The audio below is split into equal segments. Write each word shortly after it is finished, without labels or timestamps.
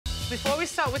Before we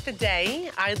start with the day,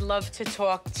 I'd love to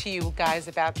talk to you guys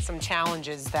about some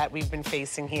challenges that we've been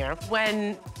facing here.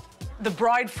 When the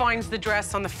bride finds the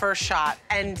dress on the first shot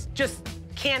and just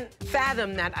can't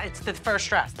fathom that it's the first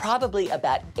dress. Probably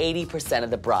about 80%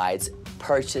 of the brides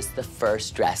purchase the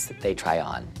first dress that they try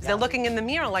on. They're looking in the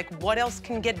mirror like, what else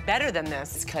can get better than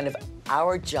this? It's kind of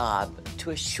our job to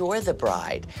assure the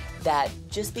bride that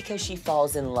just because she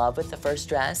falls in love with the first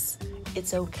dress,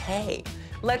 it's okay.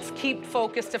 Let's keep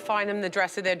focused to find them the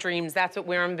dress of their dreams. That's what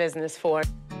we're in business for.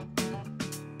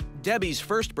 Debbie's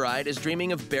first bride is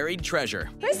dreaming of buried treasure.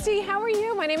 Kristy, how are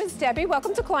you? My name is Debbie.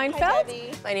 Welcome to Kleinfeld. Hi,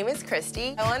 Debbie. My name is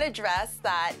Kristy. I want a dress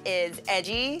that is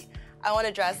edgy. I want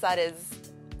a dress that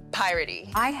is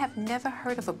piratey. I have never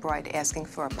heard of a bride asking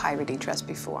for a piratey dress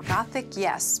before. Gothic,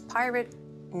 yes. Pirate,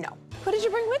 no. What did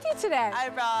you bring with you today? I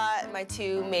brought my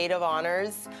two maid of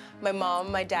honors, my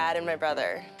mom, my dad, and my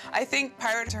brother. I think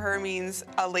pirate to her means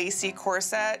a lacy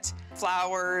corset,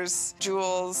 flowers,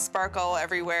 jewels, sparkle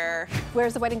everywhere.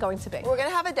 Where's the wedding going to be? We're gonna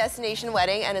have a destination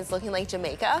wedding, and it's looking like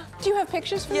Jamaica. Do you have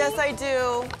pictures for me? Yes, I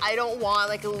do. I don't want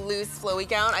like a loose flowy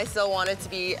gown. I still want it to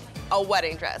be a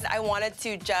wedding dress. I want it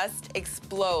to just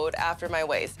explode after my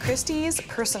waist. Kristy's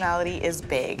personality is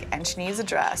big, and she needs a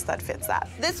dress that fits that.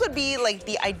 This would be like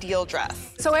the ideal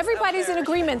dress. So everybody's in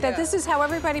agreement that this is how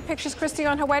everybody pictures Kristy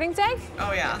on her wedding day?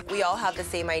 Oh, yeah. We all have the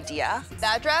same idea.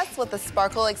 That dress with the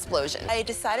sparkle explosion. I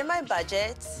decided my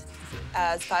budget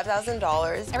as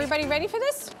 $5,000. Everybody ready for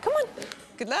this? Come on.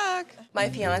 Good luck. My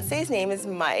fiance's name is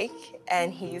Mike,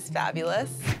 and he's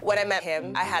fabulous. When I met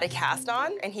him, I had a cast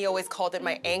on, and he always called it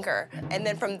my anchor. And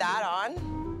then from that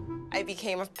on, I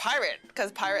became a pirate,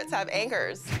 because pirates have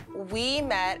anchors. We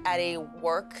met at a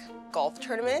work golf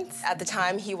tournament. At the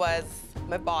time, he was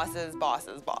my boss's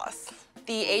boss's boss.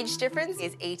 The age difference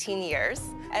is 18 years,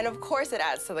 and of course it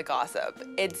adds to the gossip.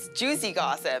 It's juicy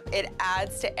gossip. It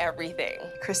adds to everything.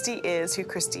 Kristy is who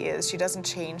Kristy is. She doesn't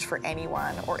change for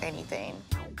anyone or anything.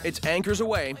 It's anchors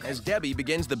away as Debbie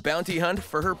begins the bounty hunt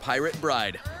for her pirate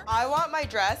bride. I want my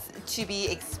dress to be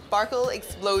a sparkle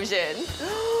explosion.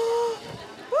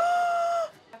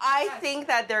 I think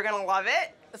that they're gonna love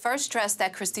it. The first dress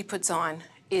that Kristy puts on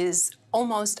is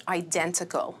almost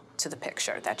identical to the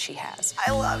picture that she has.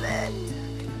 I love it.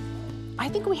 I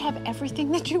think we have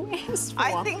everything that you asked for.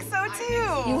 I think so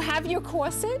too. You have your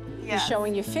corset, Yes. you're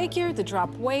showing your figure, the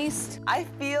drop waist. I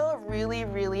feel really,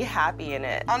 really happy in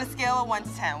it. On a scale of 1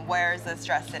 to 10, where is this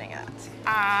dress sitting at?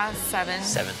 7.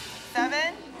 7.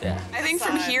 7? Yeah. I think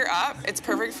from here up, it's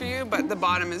perfect for you, but the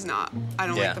bottom is not. I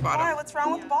don't like the bottom. Why? What's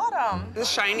wrong with the bottom? The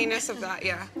shininess of that,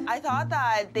 yeah. I thought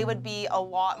that they would be a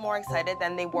lot more excited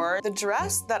than they were. The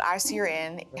dress that I see her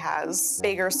in has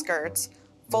bigger skirt,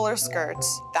 fuller skirt.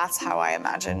 That's how I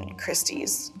imagine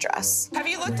Kristy's dress. Have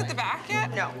you looked at the back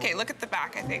yet? No. Okay, look at the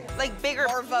back, I think. Like bigger,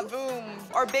 more vavoom,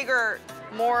 or bigger,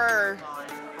 more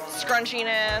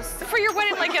scrunchiness. For your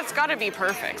wedding, like, it's gotta be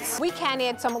perfect. We can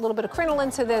add a little bit of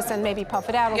crinoline to this and maybe puff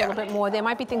it out a little bit more. There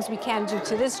might be things we can do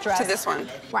to this dress. To this one.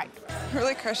 Right.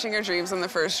 Really crushing your dreams on the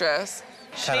first dress.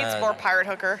 She needs more pirate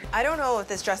hooker. I don't know if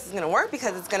this dress is gonna work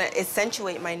because it's gonna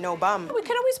accentuate my no bum. We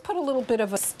can always put a little bit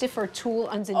of a stiffer tool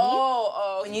underneath.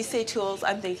 Oh, when you say tools,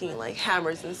 I'm thinking like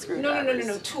hammers and screwdrivers.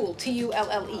 No, tool,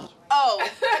 T-U-L-L-E. Oh,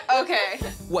 okay.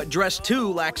 What dress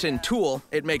 2 lacks in tulle,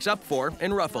 it makes up for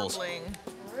in ruffles.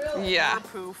 Yeah.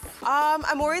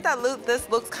 I'm worried that this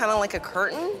looks kind of like a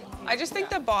curtain. I just think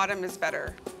the bottom is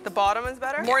better. The bottom is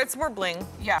better? It's more bling.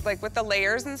 Yeah, like with the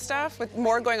layers and stuff, with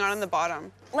more going on the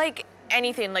bottom. Like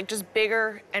anything, like just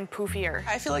bigger and poofier.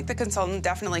 I feel like the consultant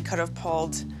definitely could have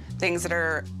pulled things that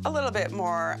are a little bit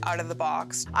more out of the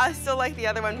box. I still like the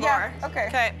other one more. Okay.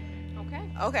 Okay.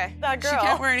 Okay. That girl. She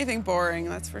can't wear anything boring,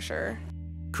 that's for sure.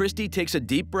 Kristy takes a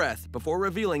deep breath before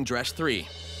revealing dress 3.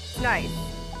 Nice.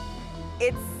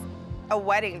 It's a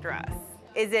wedding dress.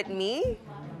 Is it me?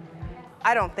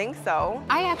 I don't think so.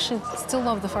 I actually still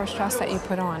love the first dress that you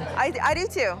put on. I do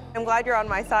too. I'm glad you're on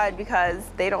my side because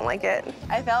they don't like it.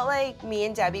 I felt like me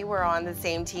and Debbie were on the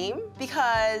same team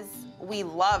because we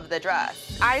love the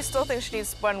dress. I still think she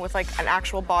needs one with like an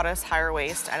actual bodice, higher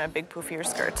waist, and a big poofier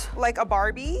skirt. Like a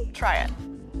Barbie? Try it.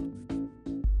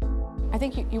 I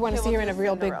think you want to see her in a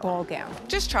real big ball gown.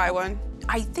 Just try one.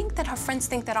 I think that her friends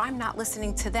think that I'm not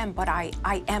listening to them, but I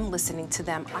am listening to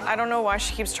them. I don't know why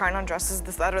she keeps trying on dresses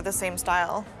that are the same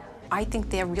style. I think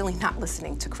they're really not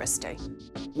listening to Kristy.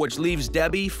 Which leaves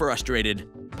Debbie frustrated.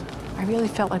 I really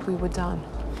felt like we were done.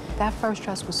 That first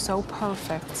dress was so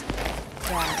perfect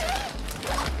that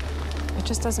it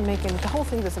just doesn't make any, the whole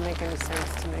thing doesn't make any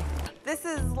sense to me. This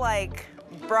is like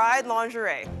bride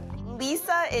lingerie.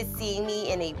 Lisa is seeing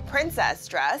me in a princess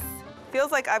dress.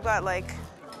 Feels like I've got like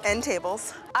End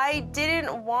tables. I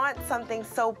didn't want something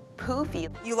so poofy.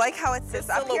 You like how it sits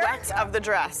up here? Silhouette of the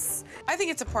dress. I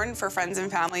think it's important for friends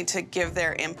and family to give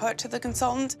their input to the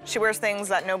consultant. She wears things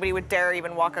that nobody would dare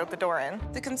even walk out the door in.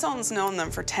 The consultant's known them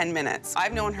for 10 minutes.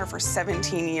 I've known her for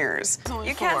 17 years.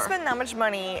 You can't spend that much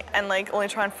money and like only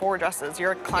try on 4 dresses.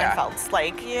 You're at Kleinfeld's.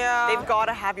 Like, they've got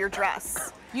to have your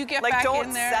dress. You get like, back don't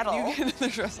in there, settle. you get the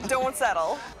dress. Don't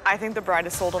settle. I think the bride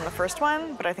is sold on the first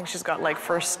one, but I think she's got like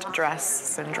first dress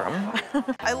syndrome.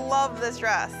 I love this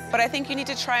dress. But I think you need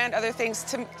to try on other things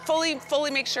to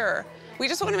fully make sure. We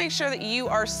just want to make sure that you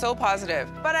are so positive.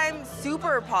 But I'm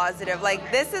super positive.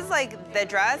 Like, this is like the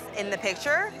dress in the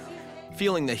picture.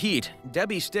 Feeling the heat,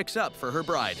 Debbie sticks up for her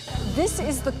bride. This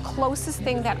is the closest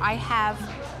thing that I have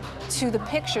to the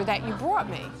picture that you brought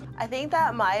me. I think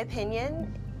that my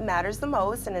opinion matters the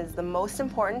most and is the most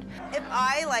important. If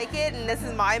I like it and this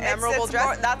is my memorable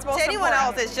dress, that's most to anyone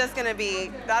important. else, it's just gonna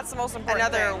be That's the most important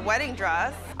another thing. wedding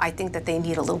dress. I think that they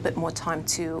need a little bit more time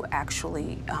to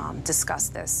actually discuss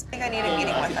this. I think I need a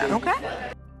meeting with them. Okay.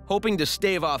 Hoping to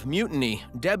stave off mutiny,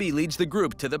 Debbie leads the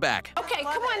group to the back. Okay,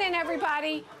 come on in,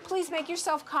 everybody. Please make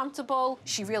yourself comfortable.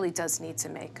 She really does need to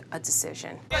make a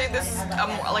decision. Like, this is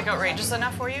like outrageous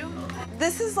enough for you?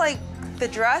 This is like the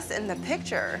dress in the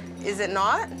picture, is it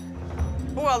not?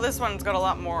 Well, this one's got a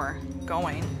lot more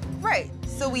going. Right,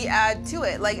 so we add to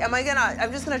it. Like,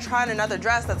 I'm just gonna try on another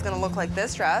dress that's gonna look like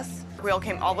this dress. We all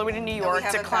came all the way to New York to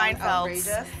haven't done Kleinfeld's,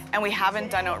 outrageous? and we haven't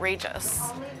done outrageous.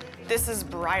 This is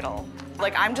bridal.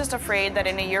 Like, I'm just afraid that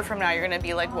in a year from now, you're gonna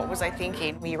be like, what was I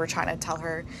thinking? We were trying to tell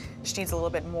her she needs a little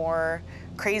bit more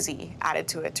crazy added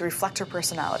to it to reflect her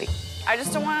personality. I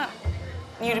just don't want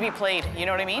you to be played, you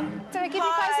know what I mean? Did I give you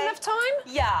guys enough time?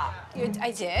 Yeah.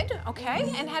 I did,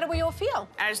 okay. And how do we all feel?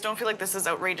 And I just don't feel like this is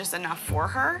outrageous enough for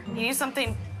her. You need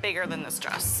something bigger than this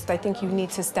dress. I think you need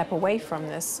to step away from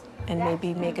this and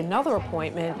maybe make another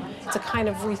appointment to kind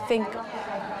of rethink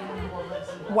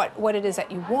what it is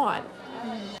that you want.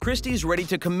 Kristy's ready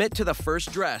to commit to the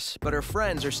first dress, but her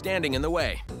friends are standing in the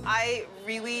way. I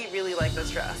really, really like this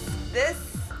dress.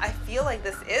 I feel like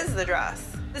this is the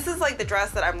dress. This is like the dress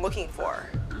that I'm looking for.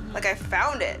 Like, I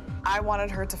found it. I wanted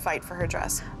her to fight for her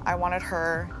dress. I wanted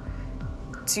her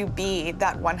to be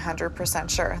that 100%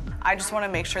 sure. I just want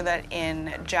to make sure that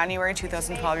in January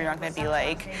 2012, you're not going to be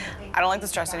like, I don't like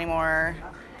this dress anymore.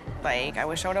 Like, I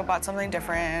wish I would have bought something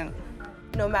different.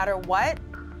 No matter what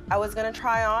I was gonna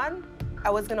try on, I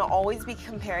was gonna always be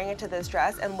comparing it to this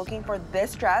dress and looking for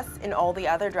this dress in all the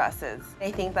other dresses.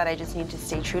 I think that I just need to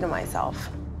stay true to myself.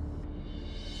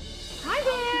 Hi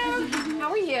there. How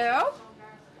are you?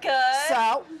 Good.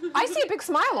 So, I see a big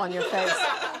smile on your face.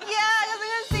 Yeah, because I'm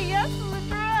gonna say yes to the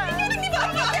dress.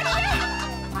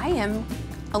 I am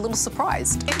a little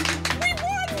surprised.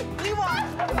 We won!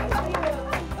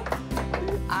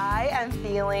 I am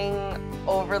feeling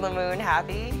over the moon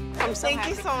happy. I'm so Thank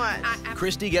you so much.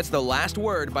 Kristy gets the last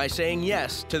word by saying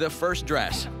yes to the first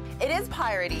dress. It is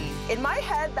piratey. In my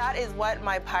head, that is what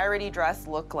my piratey dress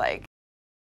looked like.